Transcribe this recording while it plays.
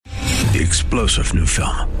The explosive new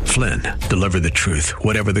film, Flynn, deliver the truth,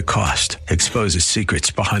 whatever the cost. Exposes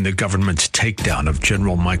secrets behind the government's takedown of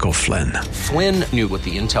General Michael Flynn. Flynn knew what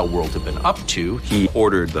the intel world had been up to. He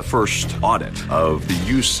ordered the first audit of the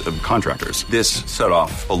use of contractors. This set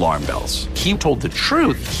off alarm bells. He told the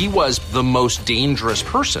truth. He was the most dangerous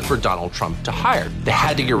person for Donald Trump to hire. They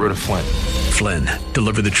had to get rid of Flynn. Flynn,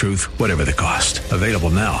 deliver the truth, whatever the cost. Available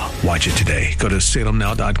now. Watch it today. Go to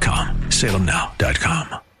salemnow.com.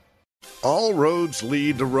 salemnow.com. All roads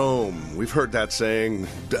lead to Rome. We've heard that saying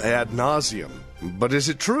ad nauseum. But is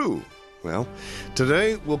it true? Well,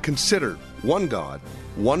 today we'll consider one God,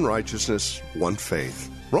 one righteousness, one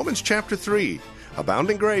faith. Romans chapter 3,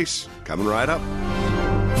 Abounding Grace, coming right up.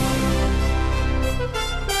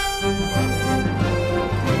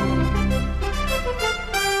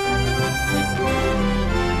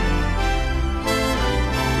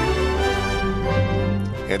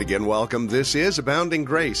 And again, welcome. This is Abounding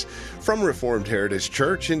Grace from Reformed Heritage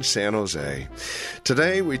Church in San Jose.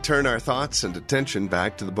 Today, we turn our thoughts and attention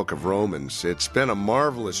back to the book of Romans. It's been a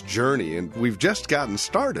marvelous journey, and we've just gotten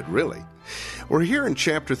started, really. We're here in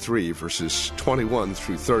chapter 3, verses 21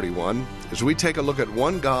 through 31, as we take a look at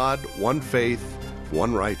one God, one faith,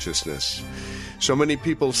 one righteousness. So many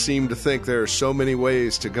people seem to think there are so many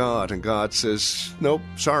ways to God, and God says, nope,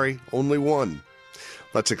 sorry, only one.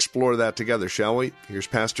 Let's explore that together, shall we? Here's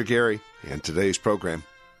Pastor Gary and today's program.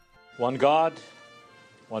 One God,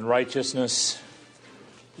 one righteousness,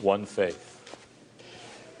 one faith.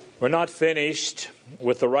 We're not finished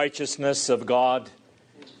with the righteousness of God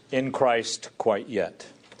in Christ quite yet.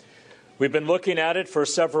 We've been looking at it for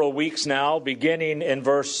several weeks now, beginning in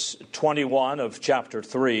verse 21 of chapter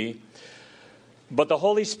 3. But the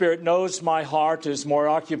Holy Spirit knows my heart is more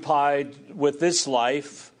occupied with this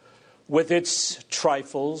life, with its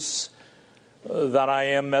trifles, that I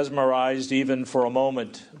am mesmerized even for a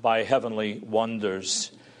moment by heavenly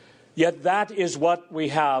wonders. Yet that is what we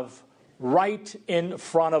have right in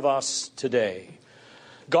front of us today.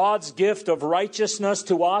 God's gift of righteousness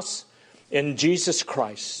to us in Jesus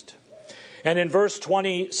Christ. And in verse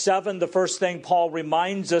 27, the first thing Paul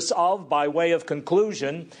reminds us of by way of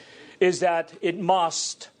conclusion is that it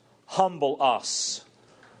must humble us.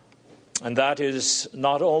 And that is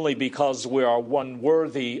not only because we are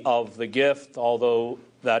unworthy of the gift, although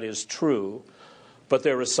that is true, but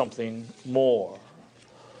there is something more.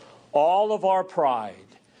 All of our pride,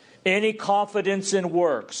 any confidence in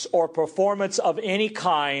works or performance of any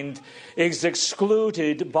kind is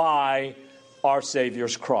excluded by our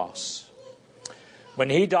Savior's cross.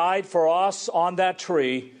 When He died for us on that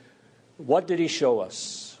tree, what did He show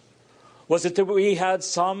us? Was it that we had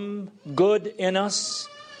some good in us?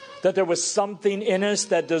 That there was something in us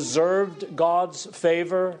that deserved God's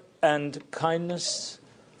favor and kindness?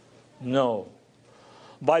 No.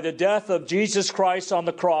 By the death of Jesus Christ on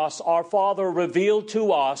the cross, our Father revealed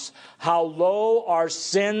to us how low our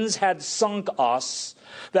sins had sunk us,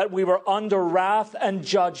 that we were under wrath and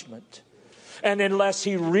judgment. And unless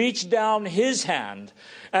He reached down His hand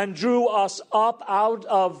and drew us up out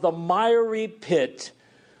of the miry pit,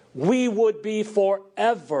 we would be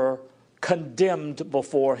forever condemned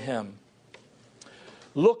before Him.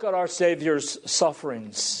 Look at our Savior's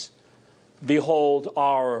sufferings. Behold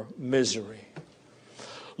our misery.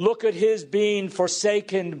 Look at His being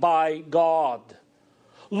forsaken by God.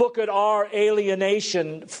 Look at our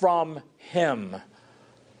alienation from Him.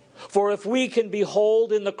 For if we can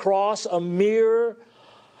behold in the cross a mirror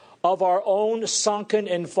of our own sunken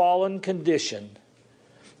and fallen condition,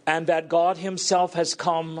 and that God Himself has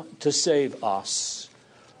come to save us,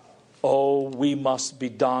 oh, we must be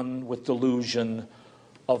done with delusion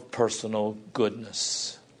of personal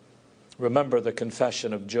goodness. Remember the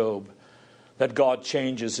confession of Job, that God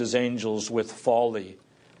changes His angels with folly.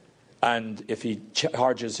 And if He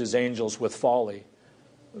charges His angels with folly,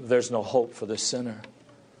 there's no hope for the sinner.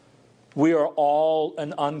 We are all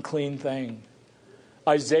an unclean thing.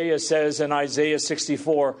 Isaiah says in Isaiah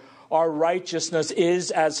 64, our righteousness is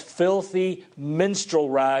as filthy minstrel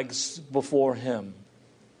rags before Him.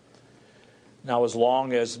 Now, as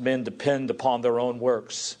long as men depend upon their own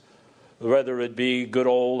works, whether it be good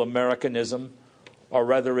old Americanism or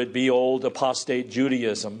whether it be old apostate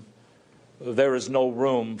Judaism, there is no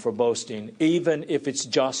room for boasting, even if it's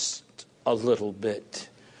just a little bit.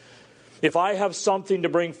 If I have something to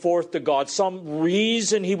bring forth to God, some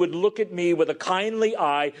reason He would look at me with a kindly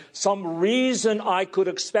eye, some reason I could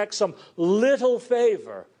expect some little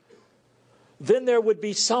favor, then there would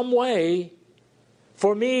be some way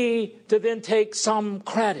for me to then take some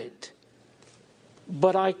credit.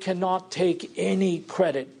 But I cannot take any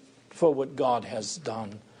credit for what God has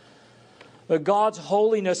done. God's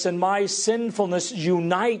holiness and my sinfulness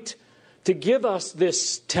unite to give us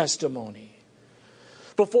this testimony.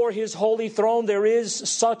 Before His holy throne, there is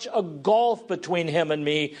such a gulf between Him and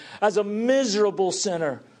me as a miserable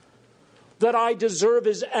sinner that I deserve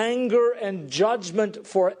His anger and judgment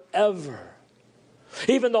forever.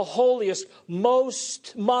 Even the holiest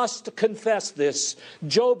most must confess this.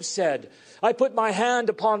 Job said, I put my hand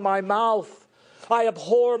upon my mouth. I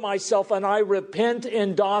abhor myself and I repent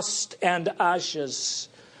in dust and ashes.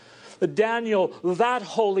 Daniel, that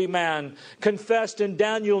holy man, confessed in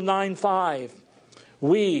Daniel 9:5,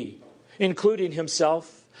 we, including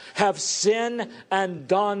himself, have sinned and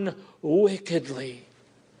done wickedly.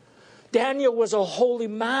 Daniel was a holy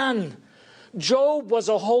man. Job was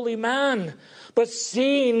a holy man. But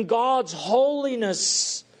seeing God's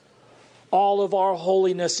holiness, all of our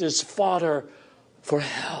holiness is fodder for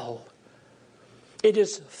hell. It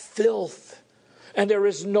is filth, and there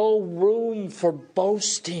is no room for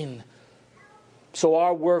boasting. So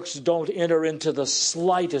our works don't enter into the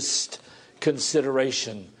slightest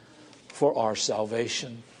consideration for our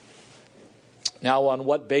salvation. Now, on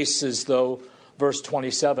what basis, though, verse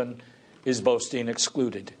 27, is boasting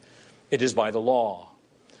excluded? It is by the law.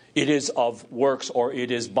 It is of works, or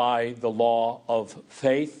it is by the law of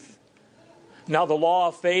faith. Now, the law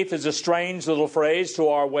of faith is a strange little phrase to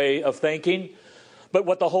our way of thinking. But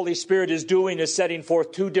what the Holy Spirit is doing is setting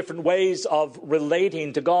forth two different ways of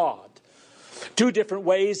relating to God. Two different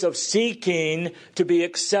ways of seeking to be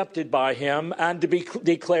accepted by Him and to be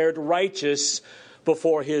declared righteous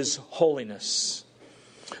before His holiness.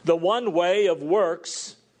 The one way of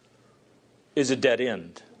works is a dead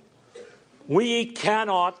end. We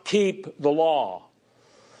cannot keep the law.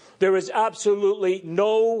 There is absolutely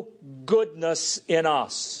no goodness in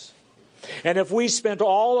us. And if we spent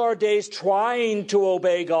all our days trying to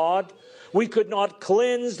obey God, we could not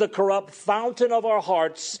cleanse the corrupt fountain of our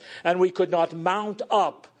hearts, and we could not mount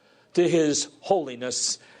up to His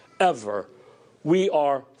holiness ever. We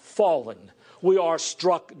are fallen. We are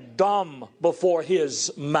struck dumb before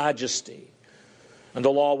His majesty. And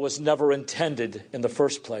the law was never intended in the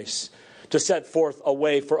first place to set forth a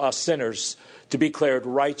way for us sinners to be declared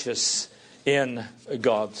righteous in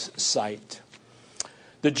God's sight.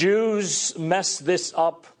 The Jews messed this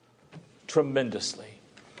up tremendously.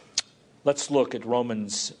 Let's look at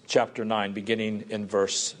Romans chapter 9, beginning in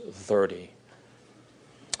verse 30.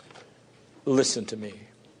 Listen to me.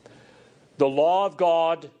 The law of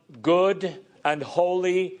God, good and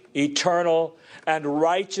holy, eternal, and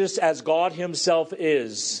righteous as God Himself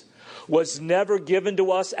is, was never given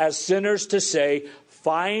to us as sinners to say,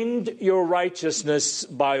 find your righteousness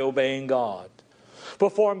by obeying God.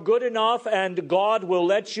 Perform good enough and God will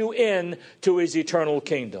let you in to His eternal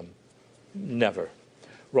kingdom. Never.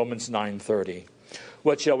 Romans 9:30.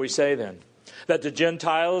 What shall we say then? That the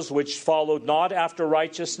Gentiles which followed not after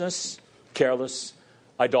righteousness, careless,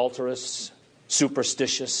 idolatrous,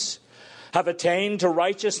 superstitious, have attained to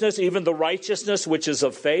righteousness, even the righteousness which is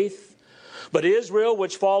of faith. But Israel,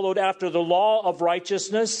 which followed after the law of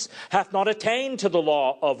righteousness, hath not attained to the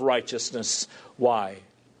law of righteousness. Why?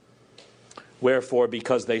 Wherefore,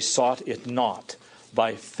 because they sought it not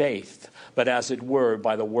by faith, but as it were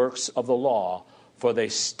by the works of the law, for they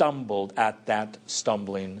stumbled at that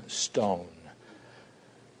stumbling stone.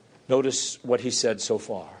 Notice what he said so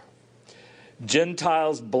far.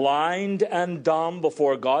 Gentiles blind and dumb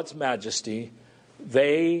before God's majesty,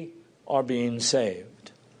 they are being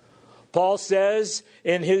saved. Paul says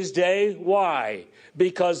in his day, why?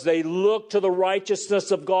 Because they look to the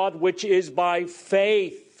righteousness of God, which is by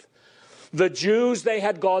faith. The Jews, they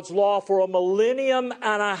had God's law for a millennium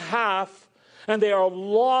and a half, and they are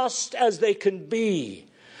lost as they can be.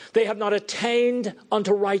 They have not attained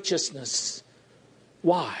unto righteousness.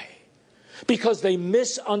 Why? Because they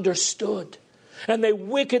misunderstood, and they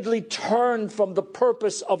wickedly turned from the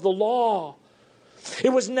purpose of the law. It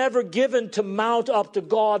was never given to mount up to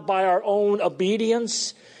God by our own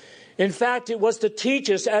obedience. In fact, it was to teach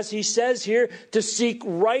us, as he says here, to seek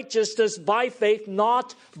righteousness by faith,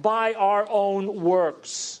 not by our own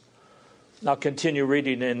works. Now continue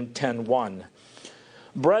reading in 10:1.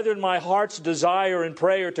 Brethren, my heart's desire and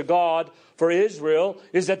prayer to God for Israel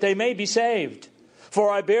is that they may be saved.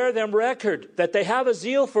 For I bear them record that they have a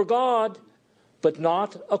zeal for God, but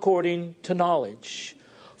not according to knowledge.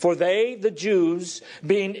 For they, the Jews,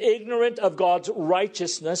 being ignorant of God's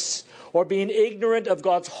righteousness, or being ignorant of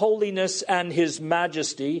God's holiness and His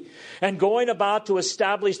majesty, and going about to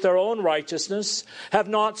establish their own righteousness, have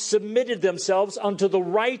not submitted themselves unto the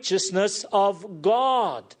righteousness of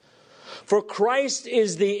God. For Christ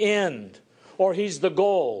is the end, or he's the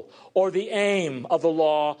goal, or the aim of the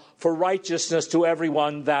law for righteousness to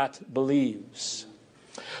everyone that believes.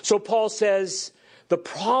 So Paul says the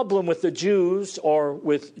problem with the Jews, or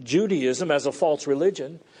with Judaism as a false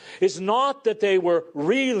religion, is not that they were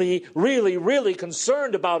really, really, really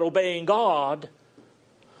concerned about obeying God.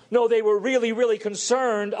 No, they were really, really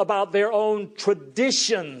concerned about their own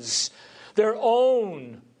traditions, their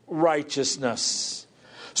own righteousness.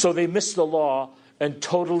 So they missed the law and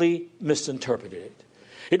totally misinterpreted it.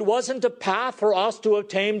 It wasn't a path for us to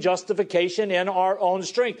obtain justification in our own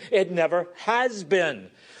strength. It never has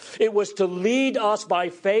been. It was to lead us by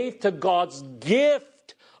faith to God's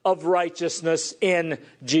gift of righteousness in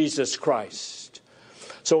Jesus Christ.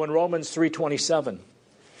 So in Romans 3:27,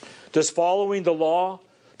 does following the law,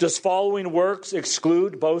 does following works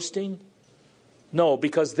exclude boasting? No,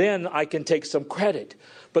 because then I can take some credit.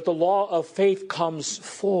 But the law of faith comes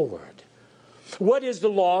forward. What is the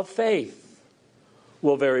law of faith?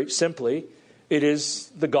 Well, very simply, it is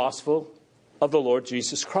the gospel of the Lord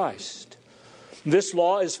Jesus Christ. This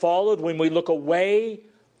law is followed when we look away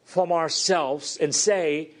from ourselves and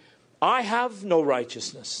say, I have no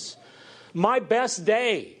righteousness. My best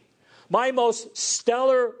day, my most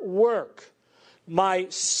stellar work, my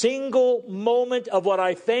single moment of what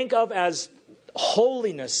I think of as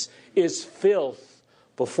holiness is filth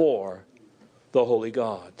before the holy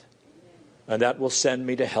God. And that will send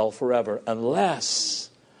me to hell forever unless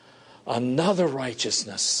another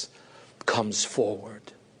righteousness comes forward.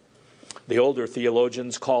 The older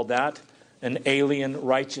theologians called that an alien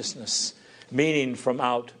righteousness, meaning from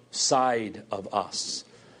outside of us.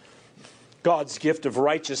 God's gift of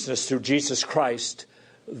righteousness through Jesus Christ,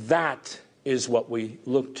 that is what we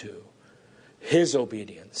look to. His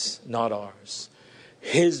obedience, not ours.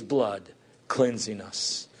 His blood cleansing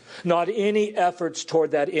us. Not any efforts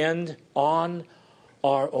toward that end on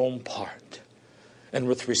our own part. And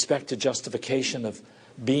with respect to justification of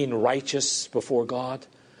being righteous before God,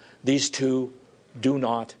 these two do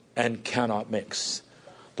not and cannot mix.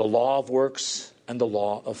 The law of works and the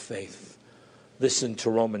law of faith. Listen to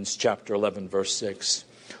Romans chapter 11, verse 6.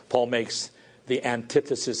 Paul makes the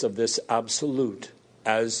antithesis of this absolute,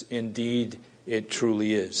 as indeed it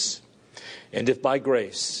truly is. And if by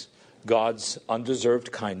grace, God's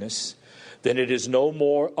undeserved kindness, then it is no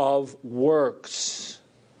more of works,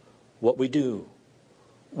 what we do,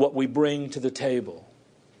 what we bring to the table.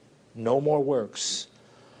 No more works.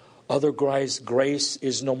 Other grace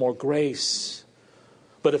is no more grace.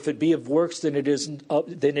 But if it be of works, then it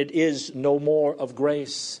is no more of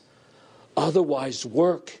grace. Otherwise,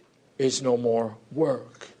 work is no more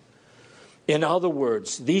work. In other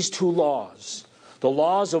words, these two laws, the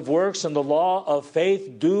laws of works and the law of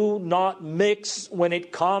faith, do not mix when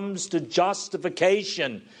it comes to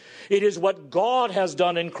justification. It is what God has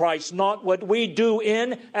done in Christ, not what we do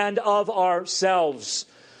in and of ourselves.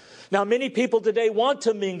 Now, many people today want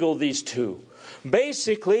to mingle these two.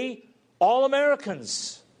 Basically, all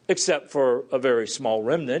Americans, except for a very small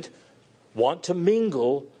remnant, want to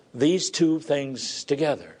mingle these two things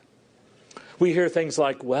together. We hear things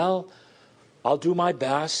like, well, I'll do my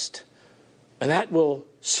best, and that will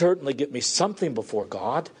certainly get me something before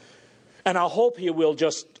God, and I hope He will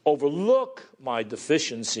just overlook my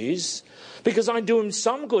deficiencies, because I'm doing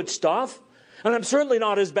some good stuff, and I'm certainly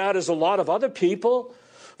not as bad as a lot of other people.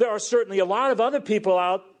 There are certainly a lot of other people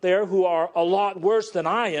out there who are a lot worse than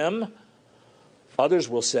I am. Others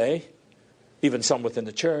will say, even some within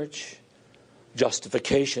the church,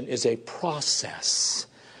 justification is a process.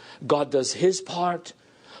 God does His part,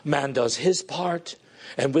 man does his part,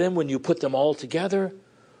 and then when you put them all together,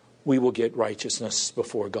 we will get righteousness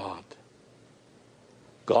before God.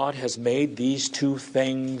 God has made these two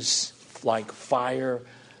things like fire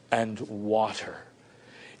and water.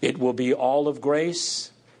 It will be all of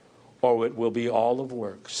grace, or it will be all of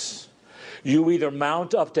works. You either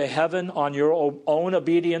mount up to heaven on your own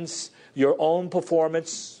obedience, your own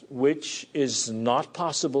performance, which is not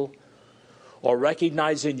possible, or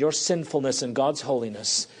recognizing your sinfulness and God's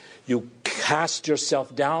holiness, you cast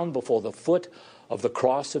yourself down before the foot of the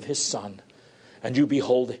cross of His Son, and you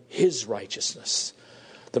behold His righteousness,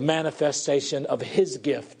 the manifestation of His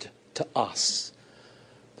gift to us.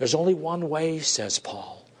 There's only one way, says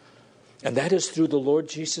Paul, and that is through the Lord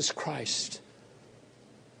Jesus Christ.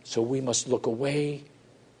 So we must look away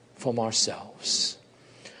from ourselves.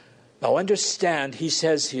 Now understand, he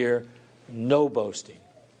says here, no boasting.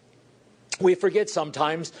 We forget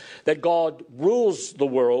sometimes that God rules the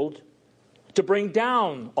world to bring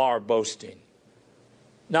down our boasting.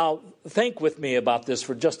 Now think with me about this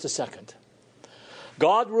for just a second.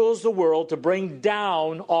 God rules the world to bring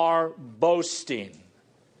down our boasting.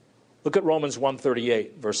 Look at Romans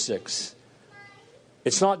 1:38, verse 6.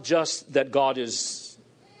 It's not just that God is,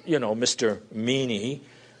 Mr. Meanie,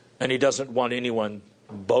 and he doesn't want anyone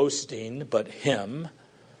boasting but him.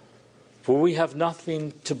 For we have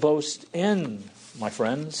nothing to boast in, my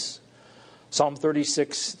friends. Psalm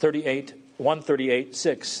 138,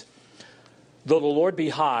 6. Though the Lord be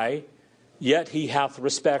high, yet he hath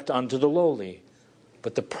respect unto the lowly.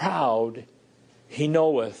 But the proud he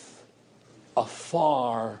knoweth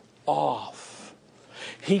afar off.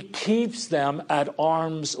 He keeps them at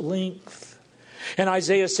arm's length. In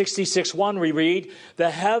Isaiah 66:1 we read,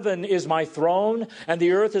 the heaven is my throne, and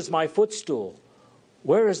the earth is my footstool.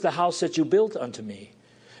 Where is the house that you built unto me?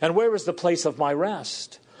 And where is the place of my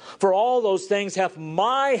rest? For all those things hath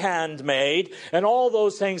my hand made, and all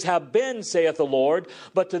those things have been, saith the Lord.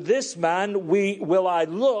 But to this man will I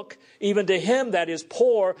look, even to him that is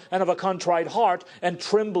poor and of a contrite heart, and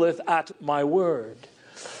trembleth at my word.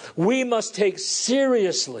 We must take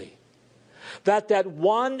seriously that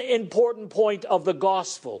one important point of the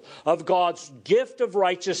gospel, of God's gift of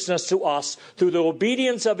righteousness to us through the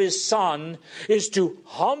obedience of his Son, is to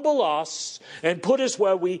humble us and put us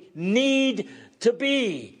where we need to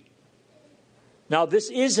be. Now,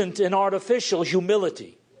 this isn't an artificial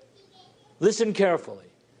humility. Listen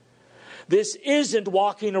carefully. This isn't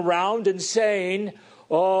walking around and saying,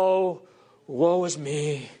 oh, woe is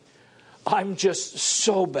me. I'm just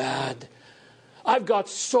so bad. I've got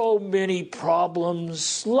so many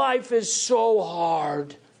problems. Life is so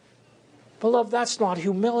hard. Beloved, that's not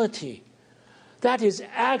humility. That is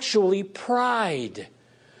actually pride.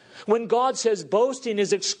 When God says boasting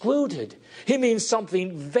is excluded, he means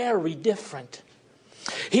something very different.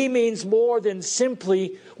 He means more than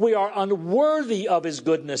simply we are unworthy of his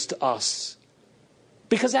goodness to us.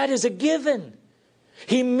 Because that is a given.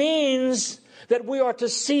 He means that we are to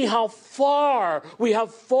see how far we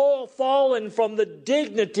have fallen from the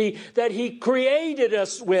dignity that he created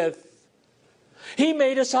us with. He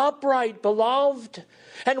made us upright, beloved,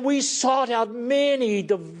 and we sought out many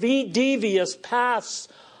devious paths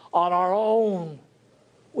on our own.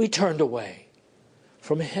 We turned away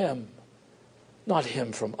from him, not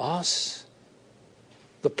him from us.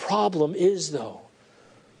 The problem is, though,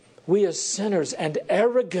 we as sinners, and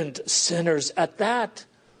arrogant sinners at that,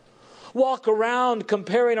 walk around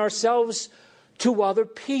comparing ourselves to other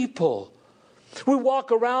people. We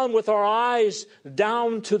walk around with our eyes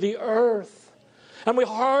down to the earth, and we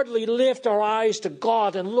hardly lift our eyes to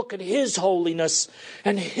God and look at his holiness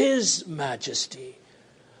and his majesty.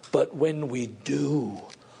 But when we do,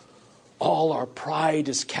 all our pride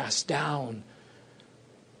is cast down,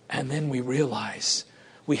 and then we realize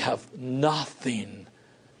we have nothing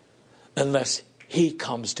unless he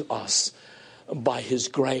comes to us by his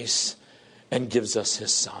grace and gives us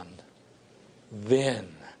his Son.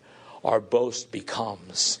 Then our boast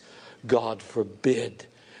becomes, God forbid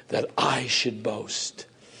that I should boast,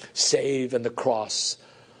 save in the cross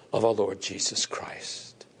of our Lord Jesus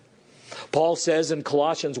Christ. Paul says in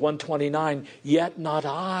Colossians 1:29, yet not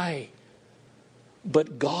I,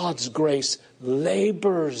 but God's grace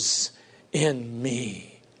labors in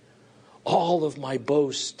me. All of my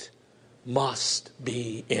boast must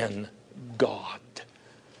be in God.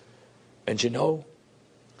 And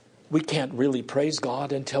we can't really praise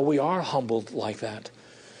God until we are humbled like that.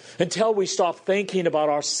 Until we stop thinking about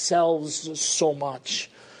ourselves so much.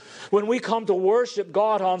 When we come to worship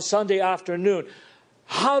God on Sunday afternoon,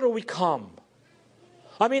 how do we come?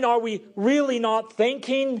 Are we really not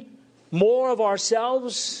thinking more of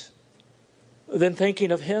ourselves than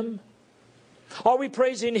thinking of him? Are we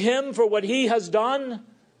praising him for what he has done?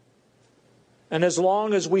 And as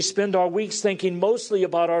long as we spend our weeks thinking mostly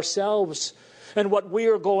about ourselves and what we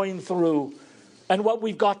are going through and what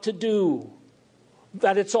we've got to do,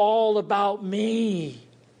 that it's all about me,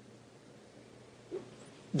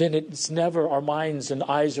 then it's never, our minds and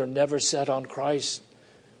eyes are never set on Christ.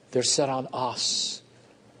 They're set on us,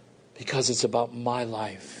 because it's about my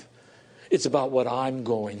life. It's about what I'm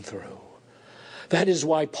going through. That is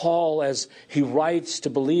why Paul, as he writes to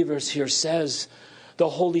believers here, says the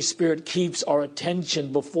Holy Spirit keeps our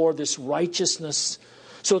attention before this righteousness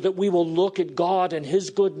so that we will look at God and his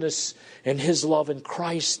goodness and his love in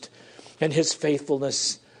Christ and his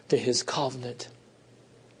faithfulness to his covenant.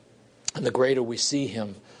 And the greater we see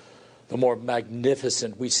him, the more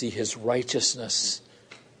magnificent we see his righteousness.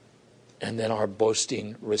 And then our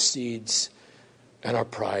boasting recedes and our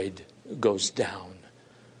pride goes down.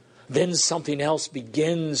 Then something else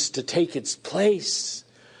begins to take its place.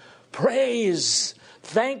 Praise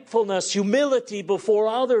thankfulness, humility before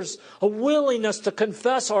others, a willingness to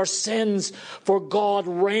confess our sins, for God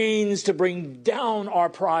reigns to bring down our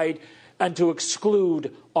pride and to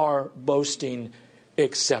exclude our boasting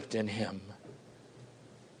except in Him.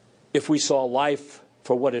 If we saw life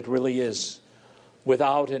for what it really is,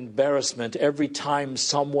 without embarrassment, every time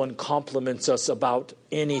someone compliments us about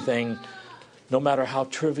anything, no matter how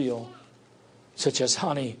trivial, such as,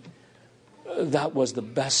 honey, that was the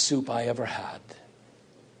best soup I ever had.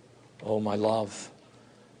 Oh, my love,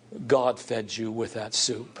 God fed you with that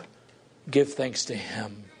soup. Give thanks to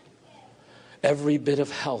Him. Every bit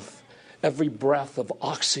of health, every breath of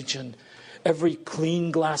oxygen, every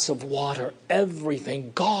clean glass of water,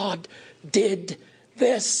 everything, God did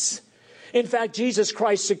this. In fact, Jesus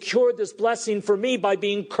Christ secured this blessing for me by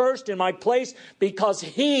being cursed in my place, because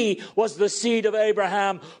He was the seed of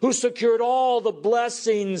Abraham who secured all the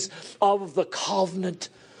blessings of the covenant,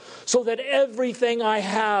 so that everything I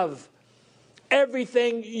have,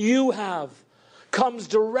 everything you have, comes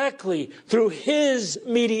directly through His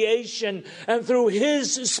mediation and through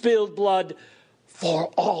His spilled blood for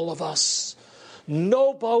all of us.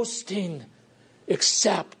 No boasting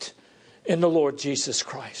except in the Lord Jesus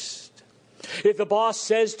Christ. If the boss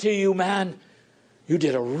says to you, man, you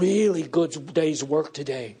did a really good day's work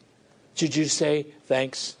today, should you say,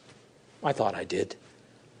 thanks, I thought I did?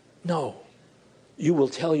 No. You will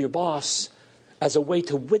tell your boss as a way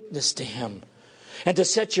to witness to him and to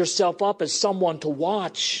set yourself up as someone to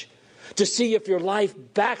watch, to see if your life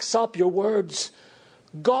backs up your words.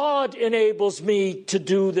 God enables me to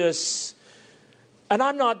do this. And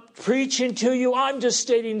I'm not preaching to you. I'm just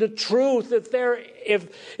stating the truth. If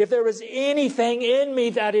there is anything in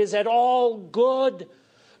me that is at all good,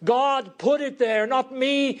 God put it there. Not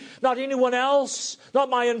me, not anyone else, not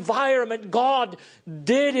my environment. God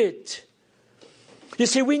did it. You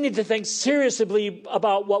see, we need to think seriously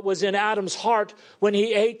about what was in Adam's heart when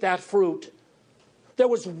he ate that fruit. There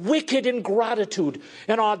was wicked ingratitude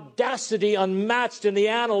and audacity unmatched in the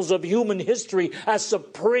annals of human history as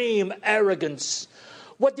supreme arrogance.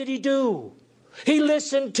 What did he do? He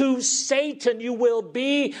listened to Satan. You will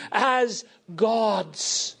be as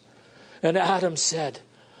gods. And Adam said,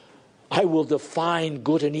 I will define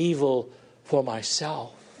good and evil for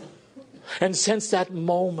myself. And since that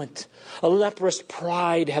moment, a leprous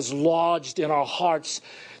pride has lodged in our hearts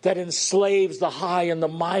that enslaves the high and the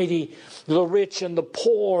mighty, the rich and the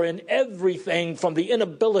poor, in everything from the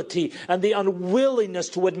inability and the unwillingness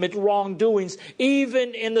to admit wrongdoings,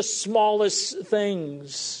 even in the smallest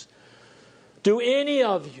things. Do any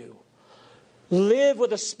of you live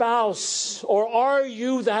with a spouse, or are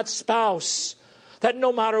you that spouse that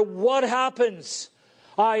no matter what happens,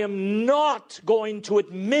 I am not going to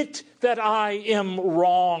admit that I am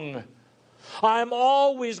wrong? I'm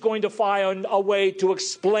always going to find a way to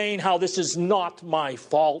explain how this is not my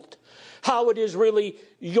fault, how it is really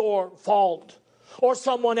your fault or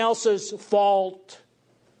someone else's fault.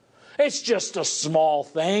 It's just a small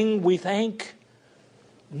thing, we think.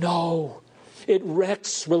 No, it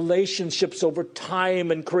wrecks relationships over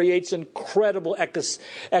time and creates incredible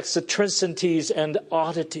eccentricities and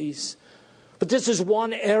oddities. But this is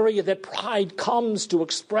one area that pride comes to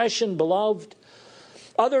expression, beloved.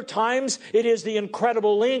 Other times, it is the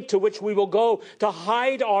incredible length to which we will go to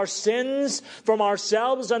hide our sins from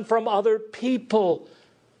ourselves and from other people.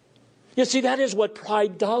 You see, that is what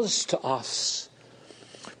pride does to us.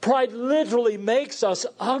 Pride literally makes us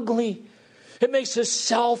ugly. It makes us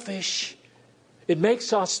selfish. It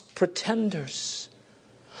makes us pretenders.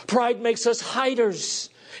 Pride makes us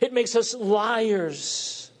hiders. It makes us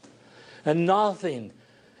liars. And nothing,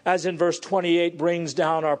 as in verse 28, brings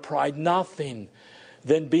down our pride. Nothing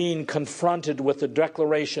than being confronted with the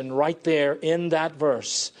declaration right there in that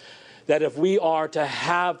verse that if we are to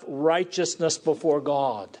have righteousness before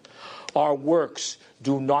God, our works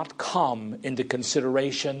do not come into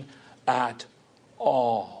consideration at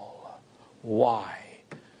all. Why?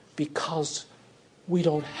 Because we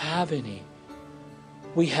don't have any.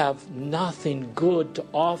 We have nothing good to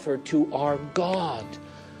offer to our God.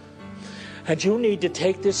 And you need to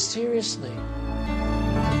take this seriously.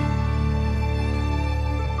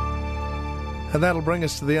 And that'll bring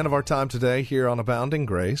us to the end of our time today here on Abounding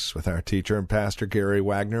Grace with our teacher and pastor Gary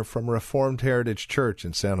Wagner from Reformed Heritage Church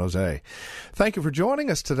in San Jose. Thank you for joining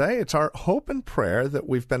us today. It's our hope and prayer that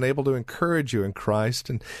we've been able to encourage you in Christ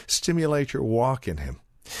and stimulate your walk in Him.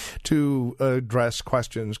 To address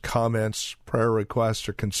questions, comments, prayer requests,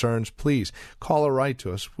 or concerns, please call or write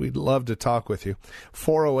to us. We'd love to talk with you.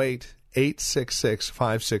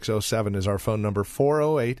 408-866-5607 is our phone number,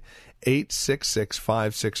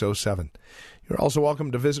 408-866-5607. You're also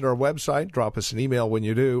welcome to visit our website. Drop us an email when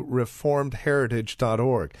you do,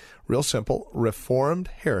 reformedheritage.org. Real simple,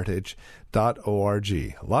 reformedheritage.org.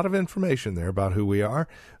 A lot of information there about who we are.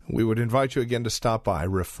 We would invite you again to stop by,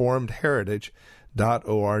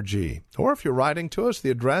 reformedheritage.org. Or if you're writing to us,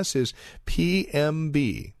 the address is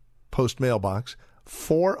PMB, Post Mailbox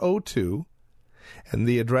 402, and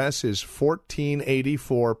the address is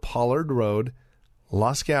 1484 Pollard Road,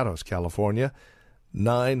 Los Gatos, California,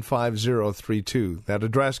 95032. That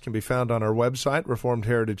address can be found on our website,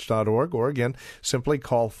 reformedheritage.org, or again, simply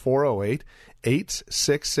call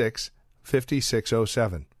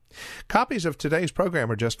 408-866-5607. Copies of today's program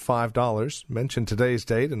are just $5. Mention today's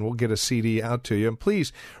date and we'll get a CD out to you. And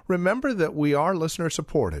please remember that we are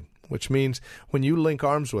listener-supported, which means when you link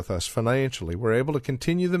arms with us financially, we're able to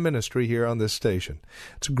continue the ministry here on this station.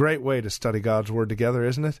 It's a great way to study God's Word together,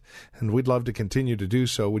 isn't it? And we'd love to continue to do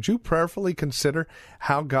so. Would you prayerfully consider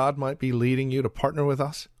how God might be leading you to partner with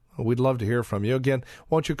us? We'd love to hear from you. Again,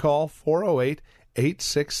 won't you call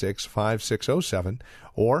 408-866-5607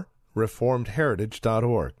 or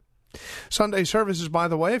reformedheritage.org. Sunday services, by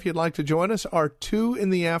the way, if you'd like to join us, are 2 in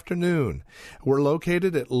the afternoon. We're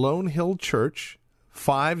located at Lone Hill Church,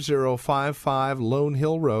 5055 Lone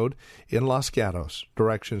Hill Road in Los Gatos.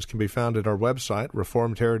 Directions can be found at our website,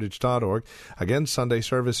 reformedheritage.org. Again, Sunday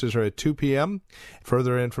services are at 2 p.m.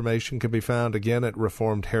 Further information can be found again at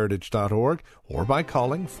reformedheritage.org or by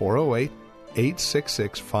calling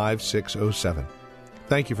 408-866-5607.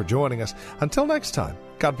 Thank you for joining us. Until next time,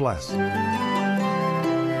 God bless.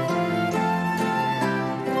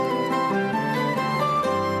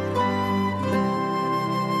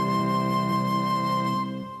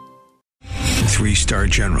 3-star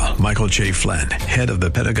General Michael J. Flynn, head of the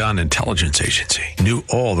Pentagon Intelligence Agency, knew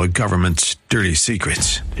all the government's dirty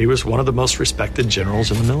secrets. He was one of the most respected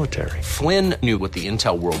generals in the military. Flynn knew what the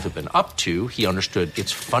intel world had been up to. He understood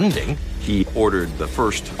its funding. He ordered the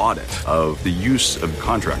first audit of the use of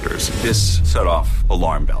contractors. This set off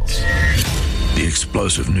alarm bells. The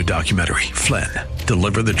explosive new documentary, Flynn,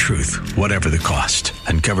 Deliver the Truth, Whatever the Cost,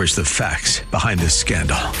 uncovers the facts behind this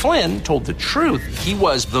scandal. Flynn told the truth. He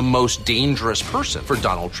was the most dangerous person for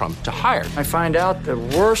Donald Trump to hire. I find out the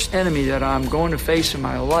worst enemy that I'm going to face in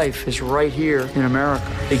my life is right here in America.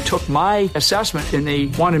 They took my assessment and they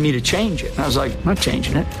wanted me to change it. And I was like, I'm not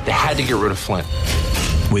changing it. They had to get rid of Flynn.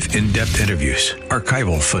 With in-depth interviews,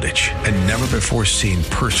 archival footage, and never-before-seen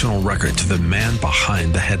personal records of the man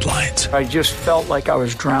behind the headlines. I just felt like I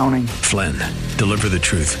was drowning. Flynn, Deliver the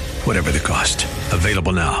Truth, Whatever the Cost.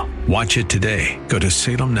 Available now. Watch it today. Go to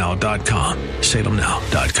salemnow.com.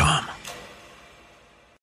 salemnow.com.